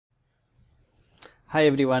High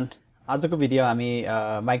everyone आजको video हामी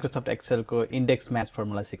Microsoft एक्सेलको index match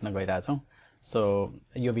formula सिक्न गइरहेछौँ। सो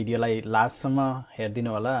यो भिडियोलाई लास्टसम्म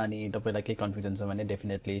हेरिदिनु होला अनि तपाईलाई केही कन्फ्युजन छ भने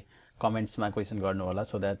डेफिनेटली कमेन्ट्समा क्वेसन गर्नु होला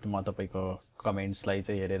सो द्याट म तपाईको कमेन्ट्सलाई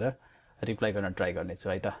चाहिँ हेरेर रिप्लाई गर्न ट्राई गर्नेछु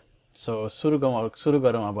है त। सो सुरु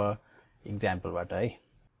गरौँ अब इक्जाम्पलबाट है।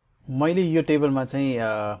 मैले यो टेबलमा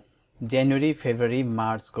चाहिँ जनवरी फेब्रुअरी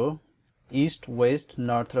मार्चको इस्ट वेस्ट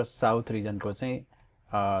नर्थ र साउथ रिजनको चाहिँ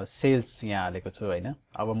सेल्स यहाँ हालेको छु हैन।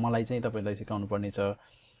 अब मलाई चाहिँ तपाईलाई सिकाउनु पर्ने छ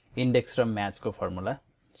इन्डेक्स र म्याचको फर्मुला।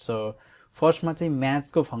 सो फर्स्टमा चाहिँ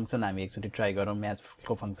म्याचको फंक्सन हामी एकचोटी ट्राई गरौँ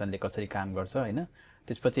म्याचको फंक्सनले कसरी काम गर्छ हैन।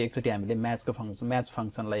 त्यसपछि एकचोटी हामीले म्याच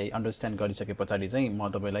फंक्सनलाई अन्डरस्ट्यान्ड गरिसकेपछि चाहिँ म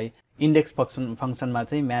तपाईलाई इन्डेक्स फंक्सनमा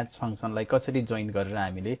चाहिँ म्याच फंक्सनलाई कसरी जोइन गरेर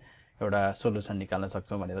हामीले एउटा सोलुसन निकाल्न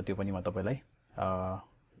सक्छौं भनेर त्यो पनि म तपाईलाई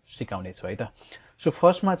सिकाउने छु है त। सो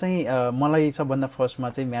फर्स्टमा चाहिँ मलाई सबभन्दा फर्स्टमा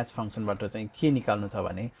चाहिँ म्याच फंक्सनबाट चाहिँ के निकाल्नु छ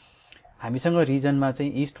भने हामीसँग रिजनमा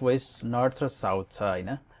चाहिँ इस्ट वेस्ट नर्थ र साउथ छ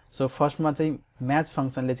हैन। सो फर्स्टमा चाहिँ म्याच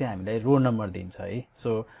फंक्सनले चाहिँ हामीलाई रो नम्बर दिन्छ है।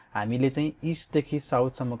 सो हामीले चाहिँ इस्ट देखि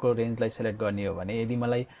साउथ सम्मको रेन्जलाई सिलेक्ट गर्ने हो भने यदि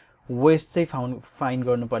मलाई वेस्ट चाहिँ फाइन्ड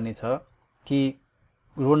गर्नुपर्ने छ कि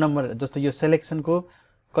रो नम्बर जस्तो यो सिलेक्सनको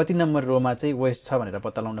कति नम्बर रोमा चाहिँ वेस्ट छ भनेर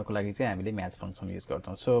पत्ता लगाउनको लागि चाहिँ हामीले म्याच फंक्सन युज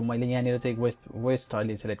गर्छौं। सो मैले यहाँनिर चाहिँ वेस्ट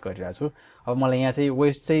अहिले सिलेक्ट गरिरहेको छु। अब मलाई यहाँ चाहिँ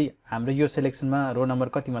वेस्ट चाहिँ हाम्रो यो सिलेक्सनमा रो नम्बर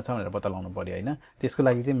कतिमा छ भनेर पत्ता लगाउनु पर्यो हैन। त्यसको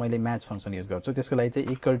लागि चाहिँ मैले म्याच फंक्सन युज गर्छु। त्यसको लागि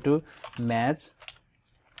चाहिँ equal to match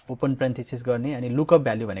open parenthesis गर्ने अनि लुकअप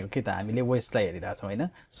भ्यालु भनेको के त हामीले वेस्टलाई हेरिरहेको छौं हैन।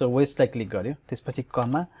 सो वेस्टलाई क्लिक गर्यो त्यसपछि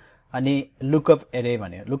कमा अनि लुकअप एरे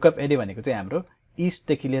भन्यो। लुकअप एरे भनेको चाहिँ हाम्रो इस्ट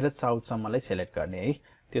देखि लिएर साउथ सम्मलाई सिलेक्ट गर्ने है।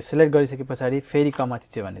 त्यो सिलेक्ट गरिसकेपछि फेरि कमा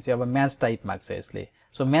थिच्यो भने चाहिँ अब म्याच टाइप माग्छ यसले।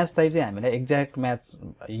 सो म्याच टाइप चाहिँ हामीलाई एक्ज्याक्ट म्याच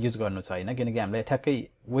युज गर्नु छ हैन किनकि हामीलाई ठ्याक्कै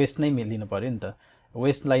वेस्ट नै मिल्दिनु पर्यो नि त।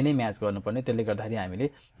 वेस्टलाई नै म्याच गर्नुपर्ने त्यसले गर्दाखेरि हामीले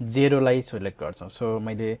 0 लाई सिलेक्ट गर्छौं। सो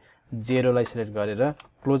मैले 0 लाई सिलेक्ट गरेर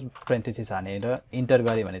क्लोज प्यारेन्थेसिस हानेर इन्टर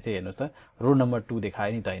गरे भने चाहिँ हेर्नुस् त रो नम्बर 2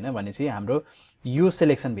 देखायो नि त हैन। भनेपछि हाम्रो यो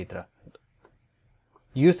सिलेक्सन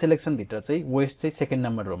भित्र चाहिँ वेस्ट चाहिँ सेकेन्ड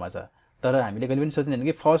नम्बर रोमा छ। तर हामीले कहिले पनि सोच्नु हैन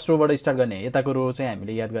कि फर्स्ट रोबाट स्टार्ट गर्ने यताको रो चाहिँ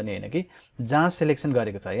हामीले याद गर्ने हैन कि जहाँ सिलेक्सन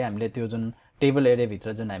गरेको छ है हामीले त्यो जुन टेबल एरिया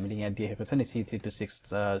भित्र जुन हामीले यहाँ दिएको छ नि C3 to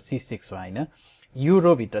 6 C6 मा हैन। यो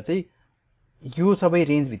रो भित्र चाहिँ यो सबै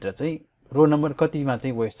रेन्ज भित्र चाहिँ रो नम्बर कतिमा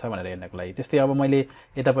चाहिँ वेस्ट छ भनेर हेर्नको लागि। त्यस्तै अब मैले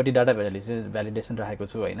यतापट्टि डाटा भ्यालिडेसन राखेको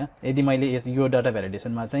छु हैन। यदि मैले यो डाटा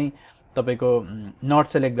भ्यालिडेसनमा चाहिँ तपाईको नर्थ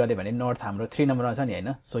सिलेक्ट गरे भने नर्थ हाम्रो 3 नम्बरमा छ नि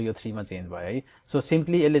हैन। सो यो 3 मा चेन्ज भयो है। सो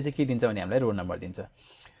सिम्पली यसले चाहिँ के दिन्छ भने हामीलाई रो नम्बर दिन्छ।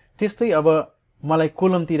 त्यस्तै अब मलाई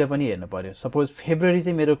कोलमतिर पनि हेर्नु पर्यो। सपोज फेब्रुअरी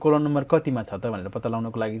चाहिँ मेरो कोलम नम्बर कतिमा छ त भनेर पत्ता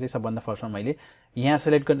लगाउनको लागि चाहिँ सबभन्दा फर्स्टमा मैले यहाँ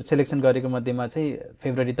सिलेक्सन गरेको मध्येमा चाहिँ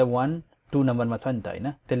फेब्रुअरी त 1 2 नम्बरमा छ नि त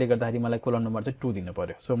हैन। त्यसले गर्दाखेरि मलाई कोलम नम्बर चाहिँ 2 दिनु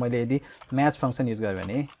पर्यो। सो मैले यदि म्याच फंक्सन युज गरे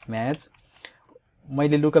भने म्याच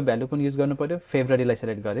मैले लुकअप भ्यालु पनि युज गर्नु पर्यो। फेब्रुअरीलाई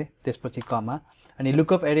सिलेक्ट गरे त्यसपछि कमा अनि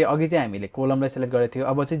लुकअप एरे अघि चाहिँ हामीले कोलमलाई सिलेक्ट गरेको थियो।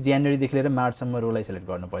 अब चाहिँ जनवरी देखि लिएर मार्च सम्म रोलाई सिलेक्ट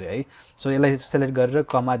गर्नु पर्यो है। सो यसलाई सिलेक्ट गरेर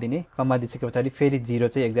कमा दिने। कमा दिसकेपछि फेरि 0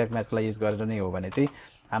 चाहिँ एक्ज्याक्ट म्याचलाई युज गरेर नै हो भने चाहिँ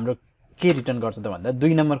हाम्रो के रिटर्न गर्छ त भन्दा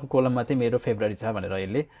 2 नम्बरको कोलममा चाहिँ मेरो फेब्रुअरी छ भनेर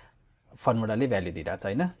यसले फर्मुलाले भ्यालु दिइराछ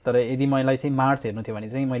हैन। तर यदि मलाई चाहिँ मार्च हेर्नु थियो भने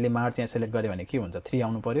चाहिँ मैले मार्च यहाँ सिलेक्ट गरे भने के हुन्छ 3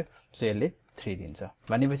 आउनु पर्यो। सो यसले 3 दिन्छ।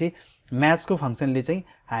 भनेपछि म्याचको फंक्सनले चाहिँ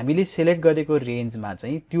हामीले सिलेक्ट गरेको रेन्जमा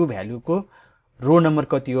चाहिँ त्यो भ्यालुको रो नम्बर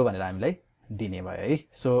कति हो भनेर हामीलाई दिने भयो है।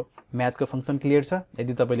 सो म्याचको फंक्सन क्लियर छ।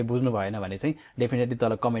 यदि तपाईले बुझ्नु भएन भने चाहिँ डेफिनेटली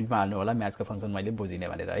तल कमेन्टमा हाल्नु होला म्याचको फंक्सन मैले बुझिने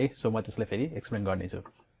भनेर है। सो म त्यसलाई फेरि एक्सप्लेन गर्नेछु।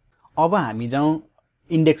 अब हामी जाउँ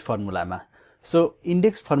इन्डेक्स फर्मुलामा। सो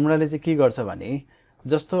इन्डेक्स फर्मुलाले चाहिँ के गर्छ भने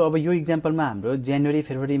जस्तो अब यो इक्जाम्पलमा हाम्रो जनवरी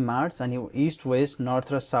फेब्रुअरी मार्च अनि इस्ट वेस्ट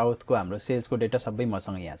नर्थ र साउथको हाम्रो सेल्सको डेटा सबै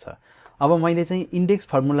मसँग यहाँ छ। अब मैले चाहिँ इन्डेक्स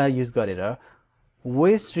फर्मुला युज गरेर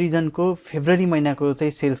वेस्ट रिजनको फेब्रुअरी महिनाको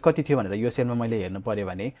चाहिँ सेल्स कति थियो भनेर यो सेलमा मैले हेर्नु पर्यो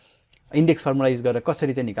भने इन्डेक्स फर्मुला युज गरेर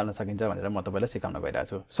कसरी चाहिँ निकाल्न सकिन्छ भनेर म तपाईलाई सिकाउन गइरहेको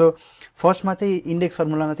छु। सो फर्स्टमा चाहिँ इन्डेक्स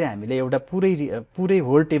फर्मुलामा चाहिँ हामीले एउटा पुरै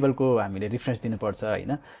होल टेबलको हामीले रेफरेन्स दिनुपर्छ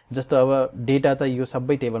हैन। जस्तो अब डेटा त यो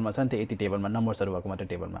सबै टेबलमा छ नि त यति टेबलमा नम्बर्सहरु भएको मात्र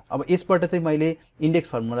टेबलमा। अब यसबाट चाहिँ मैले इन्डेक्स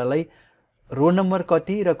फर्मुलालाई रो नम्बर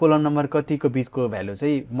कति र कोलम नम्बर कतिको बीचको भ्यालु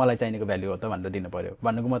चाहिँ मलाई चाहिनेको भ्यालु हो त भनेर दिनु पर्यो।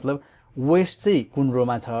 भन्नुको मतलब वेस्ट चाहिँ कुन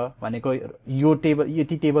रोमा छ भनेको यो टेबल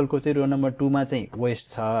यति टेबलको चाहिँ रो नम्बर 2 मा चाहिँ वेस्ट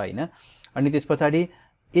छ हैन। अनि त्यसपछि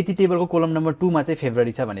यति टेबलको कोलम नम्बर 2 मा चाहिँ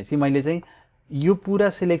फेब्रुअरी छ भनेपछि मैले चाहिँ यो पुरा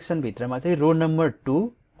सिलेक्सन भित्रमा चाहिँ रो नम्बर 2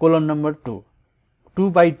 कोलम नम्बर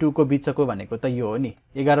 2/2 को बीचको भनेको त यो हो नि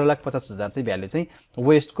 11,50,000 चाहिँ भ्यालु चाहिँ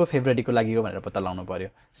वेस्टको फेब्रुअरीको लागि हो भनेर पत्ता लगाउनु पर्यो।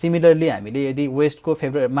 सिमिलरली हामीले यदि वेस्टको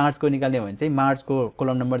मार्चको निकाल्ने हो भने चाहिँ मार्चको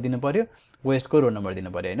कोलम नम्बर दिनु पर्यो वेस्टको रो नम्बर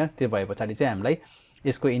दिनु पर्यो हैन। त्यो भएपछि चाहिँ हामीलाई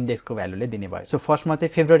यसको इन्डेक्सको भ्यालुले दिने भयो। सो फर्स्टमा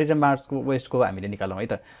चाहिँ फेब्रुअरी र मार्चको वेस्टको हामीले निकालौं है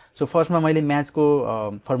त। सो फर्स्टमा मैले म्याचको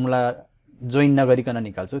फर्मुला जोइन नगरिकन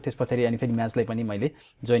निकाल्छु त्यस पछाडी अनि फेरि म्याचलाई पनि मैले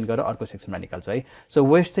जोइन गरेर अर्को सेक्सनमा निकाल्छु है सो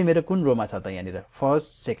वेस्ट चाहिँ मेरो कुन रोमा छ त यहाँनिर फर्स्ट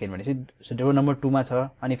सेकेन्ड भनेपछि रो नम्बर 2 मा छ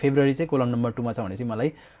अनि फेब्रुअरी चाहिँ कोलम नम्बर 2 मा छ भनेपछि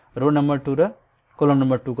मलाई रो नम्बर 2 र कोलम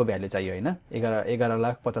नम्बर 2 को भ्यालु चाहियो हैन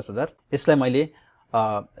 11,50,000 यसलाई मैले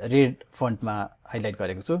रेड फन्टमा हाइलाइट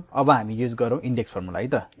गरेको छु अब हामी युज गरौँ इन्डेक्स फर्मुला है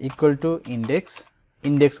त इक्वल टु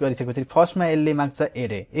इन्डेक्स गरिसकेपछि फर्स्टमा यसले माग्छ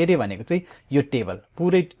एरे भनेको चाहिँ यो टेबल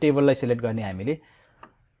पुरै टेबललाई सिलेक्ट गर्ने हामीले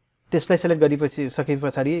त्यसलाई सिलेक्ट गरेपछि सके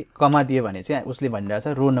पछाडी कमा दियो भने चाहिँ उसले भनिरहेछ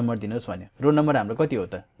रो नम्बर दिनुहोस् भन्यो रो नम्बर हाम्रो कति हो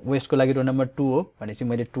त वेस्टको लागि रो नम्बर 2 हो भनेपछि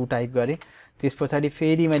मैले 2 टाइप गरे त्यस पछाडी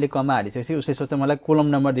फेरि मैले कमा हालिसकेपछि उसले सोच्छ मलाई कोलम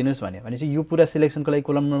नम्बर दिनुहोस् भन्यो भनेपछि यो पुरा सिलेक्सनको लागि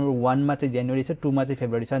कोलम नम्बर 1 मा चाहिँ जनवरी छ 2 मा चाहिँ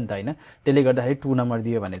फेब्रुअरी छ नि त हैन त्यसले गर्दाखेरि 2 नम्बर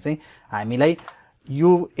दियो भने चाहिँ हामीलाई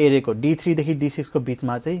यो एरेको D3 देखि D6 को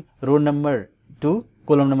बीचमा चाहिँ रो नम्बर 2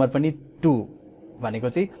 कोलम नम्बर पनि 2 भनेको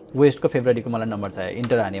चाहिँ वेस्टको फेब्रुअरीको मलाई नम्बर चाहियो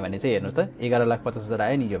इन्टर हाने भने चाहिँ हेर्नुस् त 11,50,000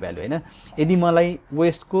 आयो नि यो भ्यालु हैन यदि मलाई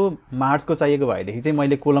वेस्टको मार्चको चाहिएको भएदेखि चाहिँ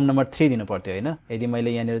मैले कोलम नम्बर 3 दिनु पर्थ्यो हैन यदि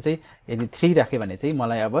मैले यहाँनिर चाहिँ यदि 3 राखे भने चाहिँ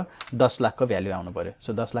मलाई अब 10 लाखको भ्यालु आउनु पर्यो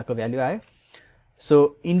सो 10 लाखको भ्यालु आयो सो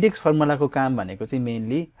इन्डेक्स फर्मुलाको काम भनेको चाहिँ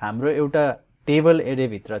मेनली हाम्रो एउटा टेबल एरे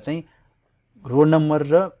भित्र चाहिँ रो नम्बर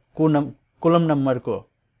र कोलम नम्बरको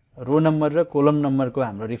रो नम्बर र कोलम नम्बरको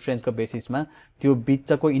हाम्रो रेफरेन्सको बेसिसमा त्यो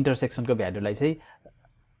बिचको इन्टरसेक्सनको भ्यालुलाई चाहिँ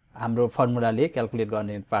हाम्रो फर्मुलाले क्याल्कुलेट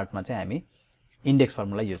गर्ने पार्टमा चाहिँ हामी इन्डेक्स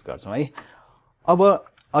फर्मुला युज गर्छौं है अब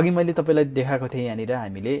अघि मैले तपाईलाई देखाएको थिएँ यहाँनिर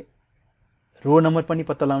हामीले रो नम्बर पनि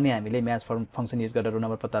पत्ता लगाउने हामीले म्याच फंक्सन युज गरेर रो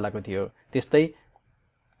नम्बर पत्ता लगाएको थियो त्यस्तै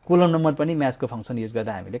कोलम नम्बर पनि म्याचको फंक्सन युज गरेर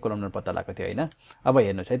हामीले कोलम नम्बर पत्ता लगाएको थियो हैन अब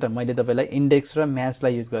हेर्नुस् है त मैले तपाईलाई इन्डेक्स र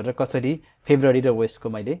म्याचलाई युज गरेर कसरी फेब्रुअरी र वेस्टको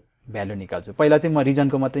मैले भ्यालु निकाल्छु पहिला चाहिँ म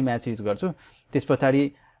रिजनको मात्रै म्याच युज गर्छु त्यसपछि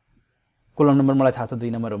कोलम नम्बर मलाई थाहा छ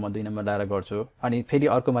 2 नम्बर हो म 2 नम्बर लाएर गर्छु अनि फेरि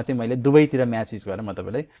अर्कोमा चाहिँ मैले दुवैतिर म्याच युज गरेर म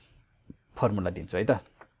तपाईलाई फर्मुला दिन्छु है त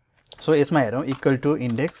सो यसमा हेरौं इक्वल टु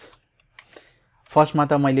इन्डेक्स फर्स्टमा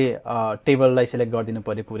त मैले टेबललाई सिलेक्ट गर्दिनु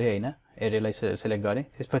पर्यो पुरै हैन एरेलाई सिलेक्ट गरे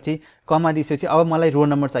त्यसपछि कमा दिएपछि अब मलाई रो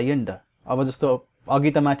नम्बर चाहियो नि त अब जस्तो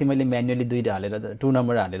अघि त माथि मैले म्यानुअली 2 हालेर 2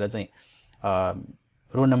 नम्बर हालेर चाहिँ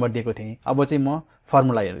रो नम्बर दिएको थिएँ अब चाहिँ म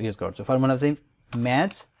फर्मुला युज गर्छु फर्मुला चाहिँ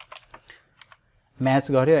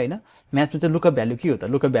म्याच गर्यो हैन म्याचमा चाहिँ लुकअप भ्यालु के हो त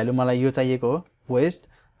लुकअप भ्यालु मलाई यो चाहिएको हो वेस्ट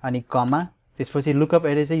अनि कमा त्यसपछि लुकअप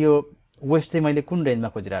एरे चाहिँ यो वेस्ट चाहिँ मैले कुन रेन्जमा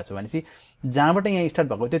खोजिरहेको छु भनेपछि जहाँबाट यहाँ स्टार्ट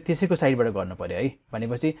भएको थियो त्यसैको साइडबाट गर्नु पर्यो है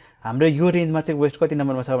भनेपछि हाम्रो यो रेन्जमा चाहिँ वेस्ट कति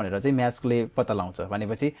नम्बरमा छ भनेर चाहिँ म्याचले पत्ता लगाउँछ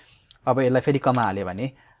भनेपछि अब यसलाई फेरि कमा हाल्यो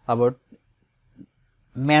भने अब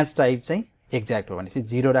म्याच टाइप चाहिँ एक्ज्याक्ट हो भनेपछि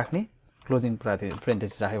 0 राख्ने क्लोजिङ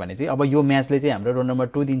प्यारेन्थेसिस राख्यो भने चाहिँ अब यो म्याचले चाहिँ हाम्रो रो नम्बर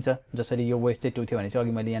 2 दिन्छ जसरी यो वेस्ट चाहिँ 2 थियो भने चाहिँ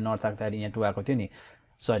अघि मैले यहाँ नर्थ राख्दाखेरि यहाँ 2 आएको थियो नि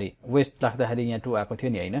सरी वेस्ट राख्दाखेरि यहाँ 2 आएको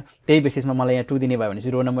थियो नि हैन त्यही बेसिसमा मलाई यहाँ 2 दिने भयो भने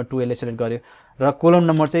चाहिँ रो नम्बर 2 यसले सिलेक्ट गर्यो र कोलम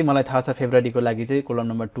नम्बर चाहिँ मलाई थाहा छ फेब्रुअरीको लागि चाहिँ कोलम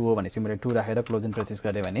नम्बर 2 हो भने चाहिँ मैले 2 राखेर क्लोजिङ प्यारेन्थेसिस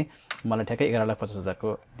गरे भने मलाई ठ्याक्कै 11,50,000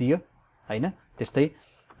 को दियो हैन त्यस्तै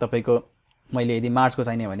तपाईको मैले यदि मार्चको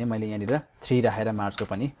चाहिने भने मैले यहाँनिर 3 राखेर मार्चको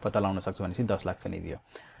पनि पत्ता लगाउन सक्छु भनेपछि 10 लाख चाहिँ दियो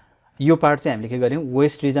यो पार्ट चाहिँ हामीले के गर्यौं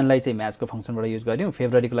वेस्ट रिजनलाई चाहिँ म्याचको फंक्सनबाट युज गर्यौं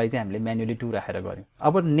फेब्रुअरीको लागि चाहिँ हामीले म्यानुअली 2 राखेर गर्यौं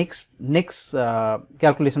अब नेक्स्ट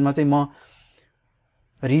क्याल्कुलेसनमा चाहिँ म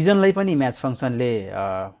रिजनलाई पनि म्याच फंक्सनले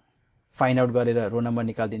फाइन्ड आउट गरेर रो नम्बर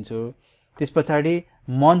निकाल्दिन्छु त्यसपछि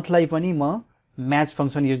मन्थलाई पनि म म्याच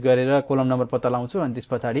फंक्सन युज गरेर कोलम नम्बर पत्ता लगाउँछु अनि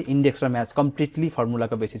त्यसपछि इन्डेक्स र म्याच कम्प्लिटली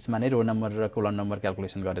फर्मुलाको बेसिसमा नै रो नम्बर र कोलम नम्बर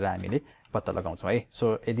क्याल्कुलेसन गरेर हामीले पत्ता लगाउँछौं है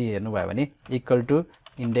सो यदि हेर्नु भयो भने इक्वल टु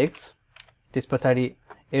इन्डेक्स त्यसपछि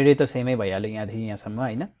एरे त सेमै भइहाल्यो यहाँदेखि यहाँसम्म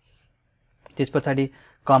हैन त्यसपछि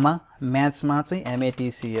कमा म्याचमा चाहिँ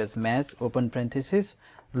MATCS match open parenthesis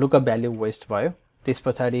lookup value West भयो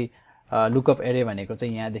त्यसपछि लुकअप एरे भनेको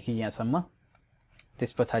चाहिँ यहाँदेखि यहाँसम्म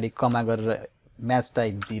त्यसपछि कमा गरेर म्याच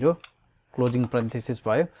टाइप 0 क्लोजिङ प्यारेन्थेसिस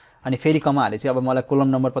भयो अनि फेरि कमा हालेपछि अब मलाई कोलम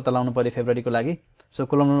नम्बर पत्ता लगाउनु पर्यो फेब्रुअरीको लागि सो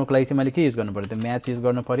कोलम नम्बरको लागि चाहिँ मैले के युज गर्नु पर्यो त म्याच युज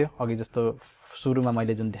गर्नु पर्यो अघि जस्तो सुरुमा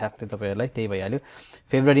मैले जुन देखाएको थिएँ तपाईहरुलाई त्यही भइहाल्यो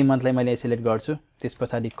फेब्रुअरी मन्थलाई मैले सिलेक्ट गर्छु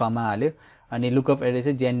त्यसपछि कमा हाल्यो अनि लुकअप एरे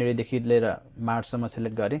चाहिँ जनवरी देखि लिएर मार्चसम्म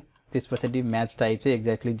सिलेक्ट गरे त्यसपछि म्याच टाइप चाहिँ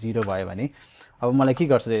एक्ज्याक्टली 0 भयो भने अब मलाई के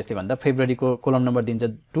गर्छ यसले भन्दा फेब्रुअरीको कोलम नम्बर दिन्छ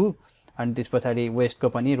 2 अनि त्यसपछि वेस्टको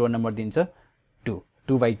पनि रो नम्बर दिन्छ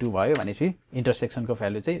 2/2 भयो भनेपछि इन्टरसेक्सनको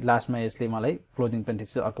भ्यालु चाहिँ लास्टमा यसले मलाई क्लोजिङ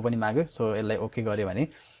प्यारेन्थेसिस अर्को पनि माग्यो सो यसलाई ओके गर्यो भने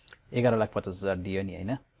 11,50,000 दियो नि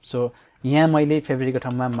हैन सो यहाँ मैले फेब्रुअरीको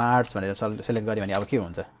ठाउँमा मार्च भनेर सिलेक्ट गरे भने अब के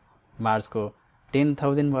हुन्छ मार्चको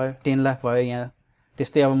 10,000 भयो 10 लाख भयो यहाँ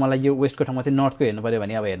त्यस्तै अब मलाई यो वेस्टको ठाउँमा चाहिँ नर्थको हेर्नु पर्यो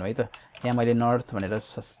भने अब हेर्नु है त यहाँ मैले नर्थ भनेर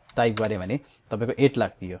टाइप गरे भने तपाईको 8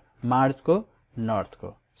 लाख दियो मार्चको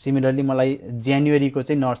नर्थको सिमिलरली मलाई जनवरीको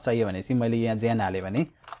चाहिँ नर्थ चाहियो भने चाहिँ मैले यहाँ ज्यान हाले भने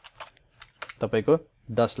तपाईको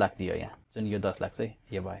 10 लाख दियो यहाँ जुन यो 10 लाख चाहिँ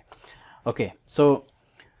यो भयो okay so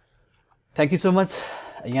thank you so much.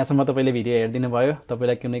 यहाँसम्म तपाईँले भिडियो हेरिदिनु भयो।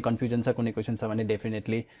 तपाईँलाई कुनै कन्फ्युजन छ, कुनै क्वेसन छ भने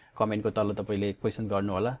डेफिनेटली कमेन्टको तल तपाईँले क्वेसन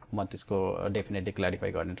गर्नु होला, म त्यसको डेफिनेटली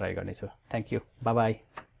क्ल्यारिफाई गर्ने ट्राई गर्नेछु। Thank you, by by.